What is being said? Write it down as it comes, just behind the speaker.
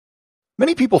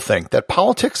Many people think that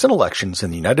politics and elections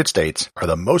in the United States are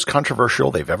the most controversial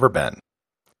they've ever been.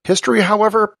 History,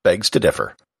 however, begs to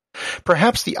differ.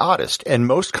 Perhaps the oddest and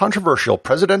most controversial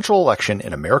presidential election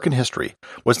in American history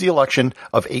was the election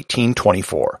of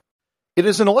 1824. It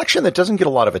is an election that doesn't get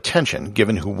a lot of attention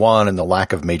given who won and the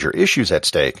lack of major issues at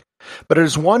stake, but it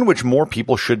is one which more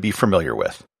people should be familiar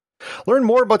with. Learn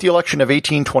more about the election of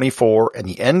 1824 and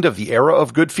the end of the era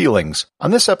of good feelings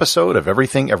on this episode of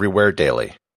Everything Everywhere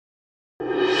Daily.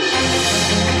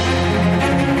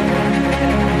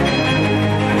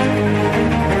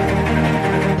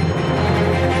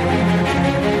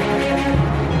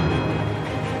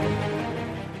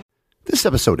 This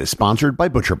episode is sponsored by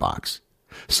ButcherBox.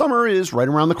 Summer is right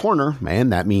around the corner,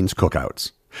 and that means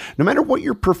cookouts. No matter what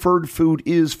your preferred food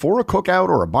is for a cookout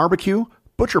or a barbecue,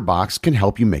 ButcherBox can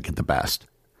help you make it the best.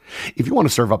 If you want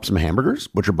to serve up some hamburgers,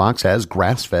 ButcherBox has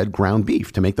grass-fed ground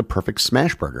beef to make the perfect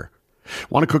smash burger.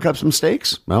 Want to cook up some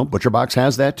steaks? Well, ButcherBox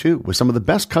has that too, with some of the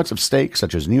best cuts of steak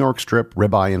such as New York strip,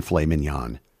 ribeye, and filet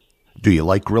mignon. Do you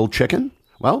like grilled chicken?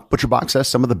 Well, ButcherBox has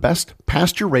some of the best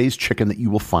pasture-raised chicken that you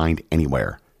will find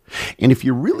anywhere. And if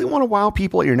you really want to wow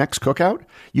people at your next cookout,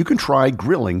 you can try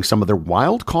grilling some of their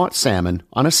wild-caught salmon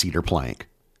on a cedar plank.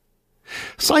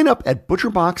 Sign up at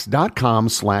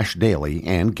butcherbox.com/daily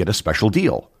and get a special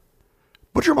deal.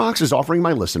 ButcherBox is offering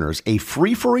my listeners a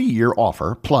free-for-a-year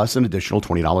offer plus an additional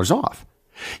 $20 off.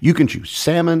 You can choose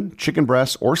salmon, chicken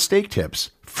breasts, or steak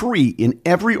tips free in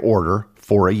every order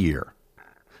for a year.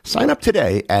 Sign up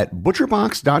today at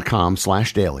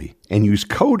butcherbox.com/daily and use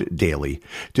code DAILY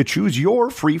to choose your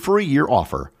free-for-a-year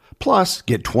offer, plus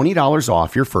get $20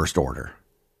 off your first order.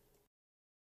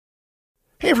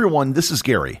 Hey everyone, this is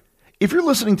Gary. If you're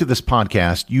listening to this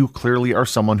podcast, you clearly are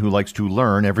someone who likes to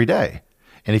learn every day.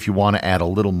 And if you want to add a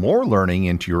little more learning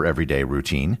into your everyday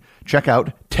routine, check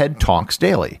out TED Talks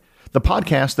Daily, the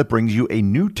podcast that brings you a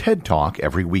new TED Talk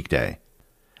every weekday.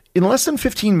 In less than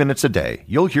 15 minutes a day,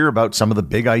 you'll hear about some of the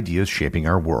big ideas shaping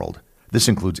our world. This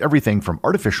includes everything from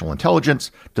artificial intelligence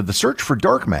to the search for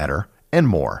dark matter and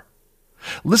more.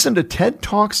 Listen to TED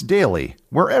Talks Daily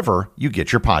wherever you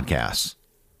get your podcasts.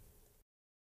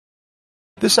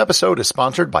 This episode is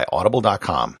sponsored by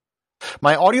Audible.com.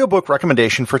 My audiobook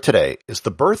recommendation for today is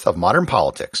The Birth of Modern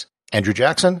Politics, Andrew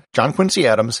Jackson, John Quincy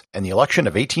Adams, and the Election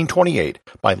of 1828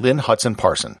 by Lynn Hudson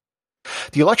Parson.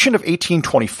 The election of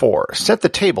 1824 set the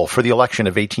table for the election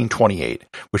of 1828,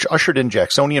 which ushered in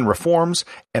Jacksonian reforms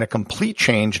and a complete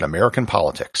change in American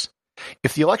politics.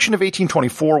 If the election of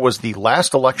 1824 was the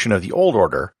last election of the old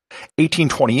order,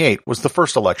 1828 was the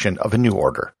first election of a new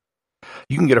order.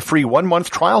 You can get a free 1-month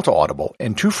trial to Audible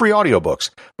and 2 free audiobooks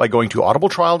by going to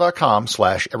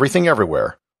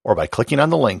audibletrial.com/everythingeverywhere or by clicking on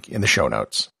the link in the show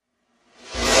notes.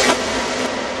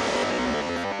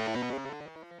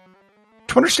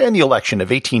 To understand the election of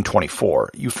 1824,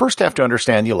 you first have to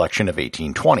understand the election of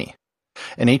 1820.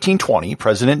 In 1820,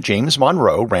 President James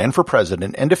Monroe ran for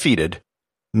president and defeated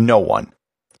no one.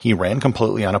 He ran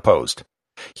completely unopposed.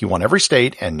 He won every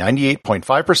state and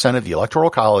 98.5% of the Electoral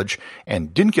College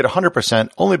and didn't get 100%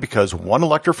 only because one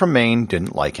elector from Maine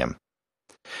didn't like him.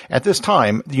 At this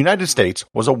time, the United States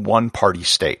was a one-party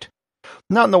state.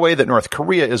 Not in the way that North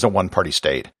Korea is a one-party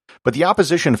state, but the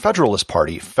opposition Federalist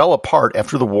Party fell apart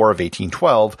after the War of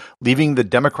 1812, leaving the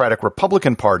Democratic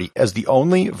Republican Party as the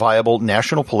only viable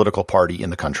national political party in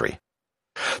the country.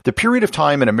 The period of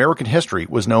time in American history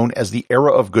was known as the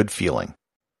Era of Good Feeling.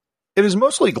 It is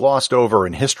mostly glossed over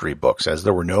in history books as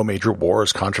there were no major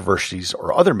wars, controversies,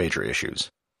 or other major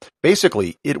issues.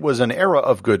 Basically, it was an era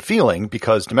of good feeling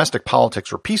because domestic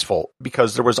politics were peaceful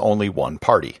because there was only one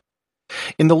party.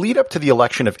 In the lead-up to the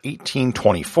election of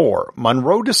 1824,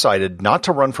 Monroe decided not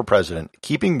to run for president,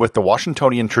 keeping with the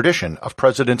Washingtonian tradition of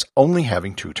presidents only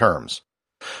having 2 terms.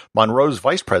 Monroe's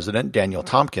vice president, Daniel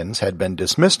Tompkins, had been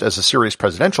dismissed as a serious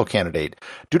presidential candidate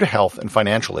due to health and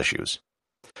financial issues.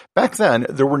 Back then,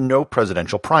 there were no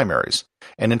presidential primaries,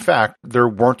 and in fact, there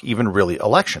weren't even really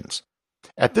elections.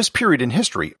 At this period in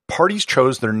history, parties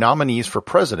chose their nominees for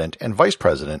president and vice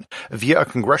president via a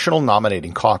congressional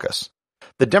nominating caucus.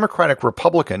 The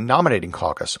Democratic-Republican nominating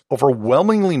caucus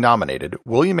overwhelmingly nominated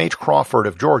William H. Crawford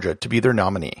of Georgia to be their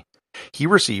nominee. He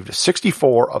received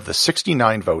 64 of the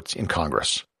 69 votes in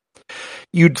Congress.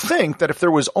 You'd think that if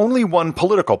there was only one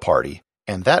political party,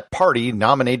 and that party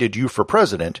nominated you for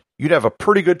president, you'd have a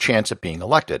pretty good chance at being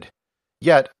elected.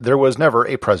 Yet, there was never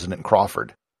a President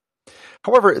Crawford.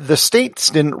 However, the states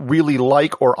didn't really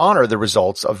like or honor the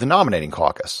results of the nominating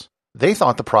caucus. They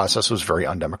thought the process was very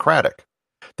undemocratic.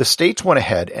 The states went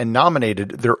ahead and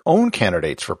nominated their own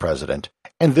candidates for president,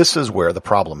 and this is where the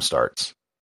problem starts.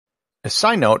 A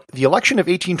side note, the election of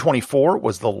 1824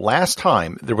 was the last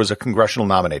time there was a congressional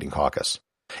nominating caucus.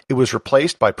 It was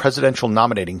replaced by presidential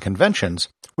nominating conventions,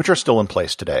 which are still in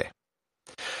place today.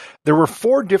 There were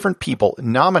 4 different people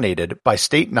nominated by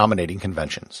state nominating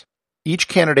conventions. Each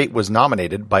candidate was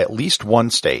nominated by at least one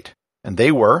state, and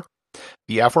they were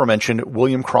the aforementioned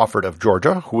William Crawford of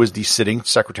Georgia, who was the sitting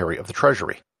Secretary of the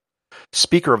Treasury,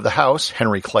 Speaker of the House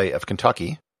Henry Clay of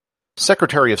Kentucky,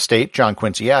 Secretary of State John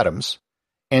Quincy Adams,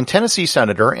 and Tennessee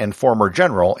Senator and former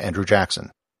General Andrew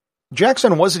Jackson.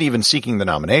 Jackson wasn't even seeking the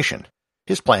nomination.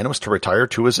 His plan was to retire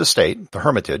to his estate, the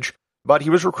Hermitage, but he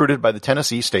was recruited by the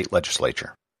Tennessee State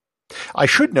Legislature. I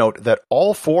should note that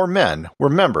all 4 men were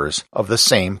members of the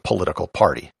same political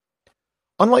party.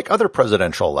 Unlike other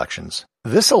presidential elections,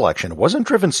 this election wasn't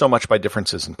driven so much by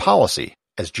differences in policy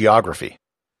as geography.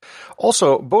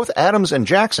 Also, both Adams and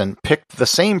Jackson picked the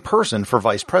same person for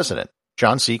vice president,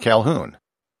 John C. Calhoun.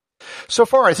 So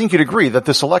far, I think you'd agree that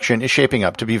this election is shaping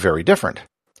up to be very different.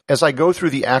 As I go through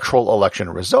the actual election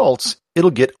results, it'll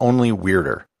get only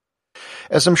weirder.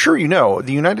 As I'm sure you know,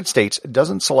 the United States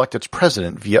doesn't select its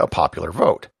president via a popular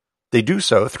vote. They do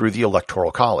so through the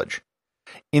Electoral College.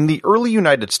 In the early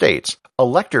United States,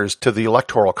 electors to the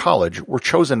Electoral College were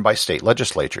chosen by state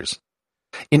legislatures.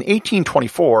 In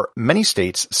 1824, many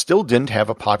states still didn't have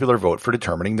a popular vote for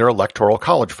determining their Electoral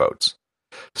College votes.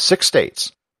 6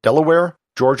 states, Delaware,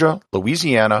 Georgia,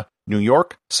 Louisiana, New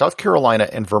York, South Carolina,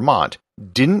 and Vermont,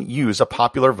 didn't use a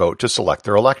popular vote to select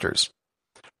their electors.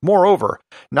 Moreover,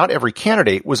 not every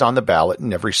candidate was on the ballot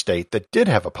in every state that did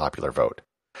have a popular vote.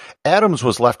 Adams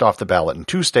was left off the ballot in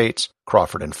 2 states,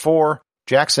 Crawford in 4,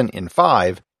 Jackson in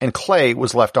 5, and Clay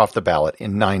was left off the ballot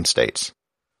in 9 states.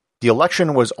 The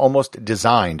election was almost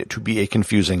designed to be a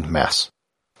confusing mess.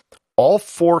 All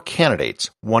 4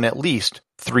 candidates won at least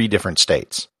 3 different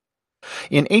states.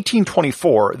 In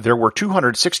 1824, there were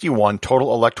 261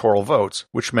 total electoral votes,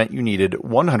 which meant you needed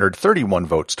 131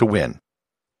 votes to win.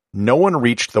 No one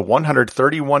reached the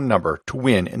 131 number to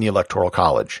win in the Electoral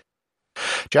College.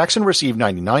 Jackson received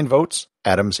 99 votes,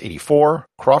 Adams 84,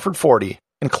 Crawford 40,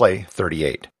 and Clay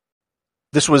 38.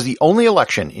 This was the only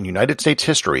election in United States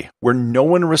history where no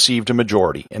one received a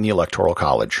majority in the Electoral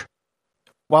College.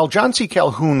 While John C.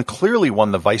 Calhoun clearly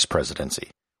won the vice presidency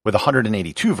with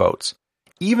 182 votes,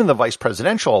 even the vice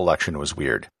presidential election was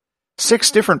weird. 6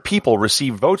 different people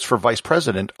received votes for vice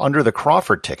president under the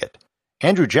Crawford ticket.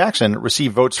 Andrew Jackson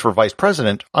received votes for vice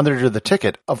president under the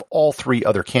ticket of all 3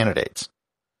 other candidates.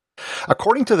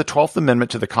 According to the 12th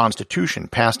Amendment to the Constitution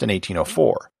passed in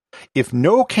 1804, if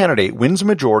no candidate wins a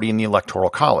majority in the Electoral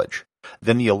College,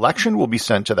 then the election will be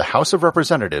sent to the House of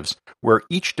Representatives, where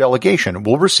each delegation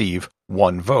will receive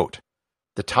 1 vote.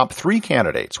 The top 3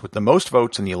 candidates with the most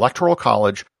votes in the Electoral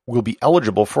College will be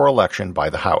eligible for election by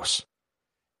the House.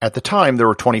 At the time, there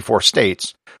were 24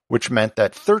 states, which meant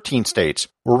that 13 states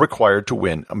were required to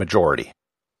win a majority.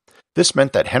 This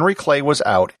meant that Henry Clay was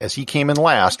out as he came in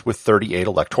last with 38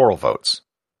 electoral votes.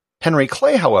 Henry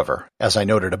Clay, however, as I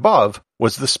noted above,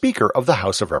 was the Speaker of the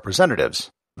House of Representatives,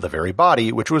 the very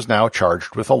body which was now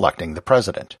charged with electing the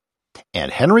president.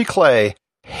 And Henry Clay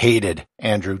hated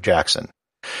Andrew Jackson.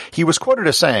 He was quoted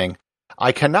as saying,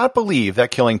 "I cannot believe that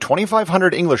killing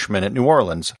 2,500 Englishmen at New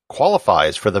Orleans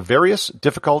qualifies for the various,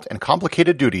 difficult, and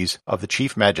complicated duties of the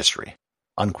Chief Magistracy."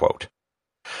 Unquote.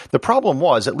 The problem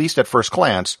was, at least at first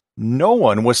glance, no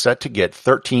one was set to get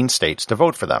 13 states to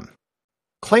vote for them.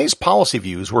 Clay's policy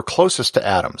views were closest to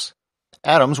Adams.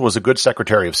 Adams was a good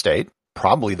Secretary of State,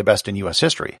 probably the best in U.S.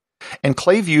 history, and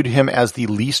Clay viewed him as the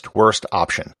least worst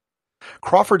option.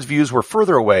 Crawford's views were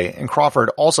further away, and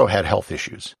Crawford also had health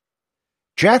issues.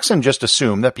 Jackson just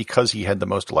assumed that because he had the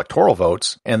most electoral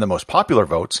votes and the most popular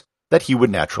votes, that he would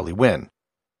naturally win.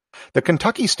 The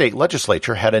Kentucky State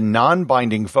Legislature had a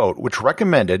non-binding vote which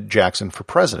recommended Jackson for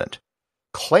president.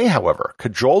 Clay, however,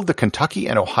 cajoled the Kentucky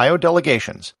and Ohio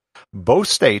delegations, both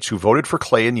states who voted for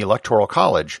Clay in the Electoral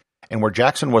College and where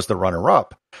Jackson was the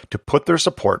runner-up, to put their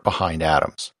support behind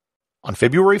Adams. On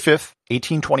February 5,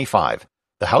 1825,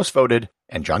 the House voted,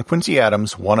 and John Quincy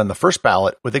Adams won on the first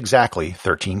ballot with exactly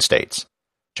 13 states.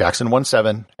 Jackson won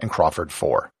 7 and Crawford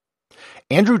 4.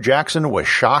 Andrew Jackson was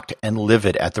shocked and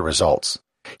livid at the results.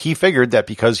 He figured that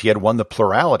because he had won the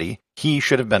plurality, he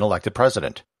should have been elected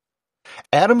president.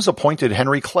 Adams appointed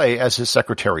Henry Clay as his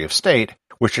Secretary of State,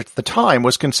 which at the time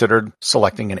was considered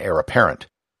selecting an heir apparent.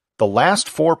 The last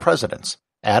 4 presidents,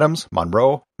 Adams,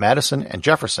 Monroe, Madison, and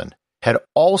Jefferson, had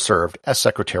all served as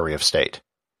Secretary of State.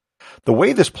 The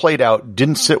way this played out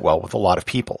didn't sit well with a lot of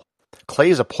people.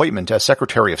 Clay's appointment as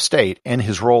Secretary of State and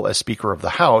his role as Speaker of the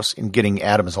House in getting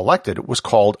Adams elected was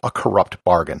called a corrupt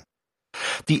bargain.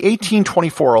 The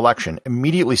 1824 election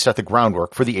immediately set the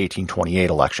groundwork for the 1828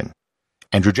 election.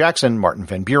 Andrew Jackson, Martin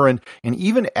Van Buren, and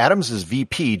even Adams's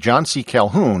VP, John C.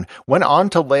 Calhoun, went on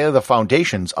to lay the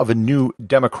foundations of a new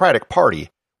Democratic Party,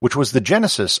 which was the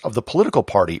genesis of the political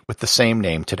party with the same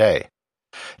name today.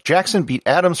 Jackson beat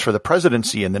Adams for the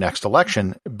presidency in the next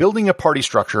election, building a party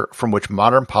structure from which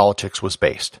modern politics was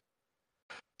based.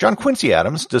 John Quincy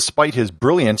Adams, despite his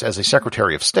brilliance as a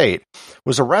Secretary of State,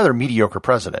 was a rather mediocre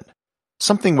president,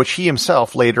 something which he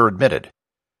himself later admitted.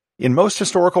 In most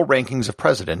historical rankings of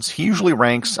presidents, he usually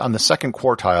ranks on the second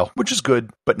quartile, which is good,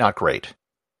 but not great.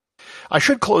 I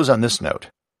should close on this note.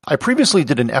 I previously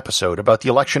did an episode about the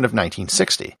election of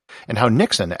 1960, and how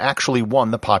Nixon actually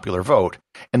won the popular vote,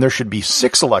 and there should be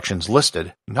 6 elections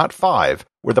listed, not 5,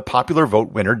 where the popular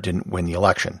vote winner didn't win the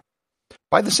election.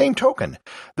 By the same token,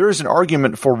 there is an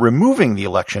argument for removing the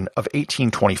election of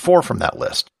 1824 from that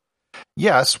list.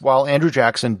 Yes, while Andrew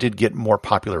Jackson did get more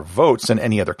popular votes than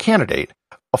any other candidate,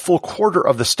 a full quarter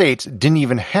of the states didn't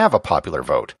even have a popular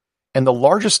vote, and the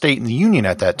largest state in the Union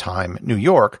at that time, New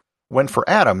York, went for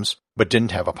Adams but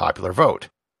didn't have a popular vote.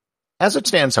 As it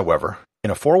stands, however,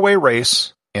 in a 4-way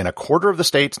race, and a quarter of the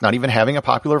states not even having a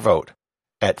popular vote,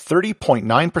 at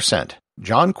 30.9%,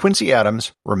 John Quincy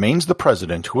Adams remains the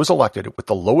president who was elected with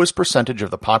the lowest percentage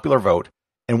of the popular vote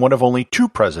and one of only 2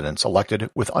 presidents elected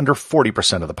with under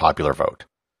 40% of the popular vote.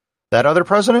 That other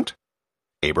president?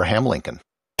 Abraham Lincoln.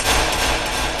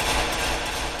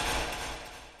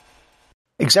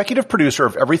 Executive producer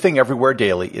of Everything Everywhere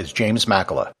Daily is James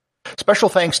Makala. Special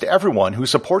thanks to everyone who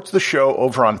supports the show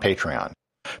over on Patreon.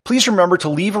 Please remember to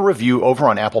leave a review over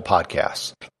on Apple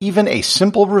Podcasts. Even a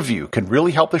simple review can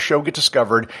really help the show get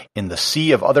discovered in the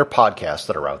sea of other podcasts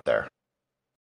that are out there.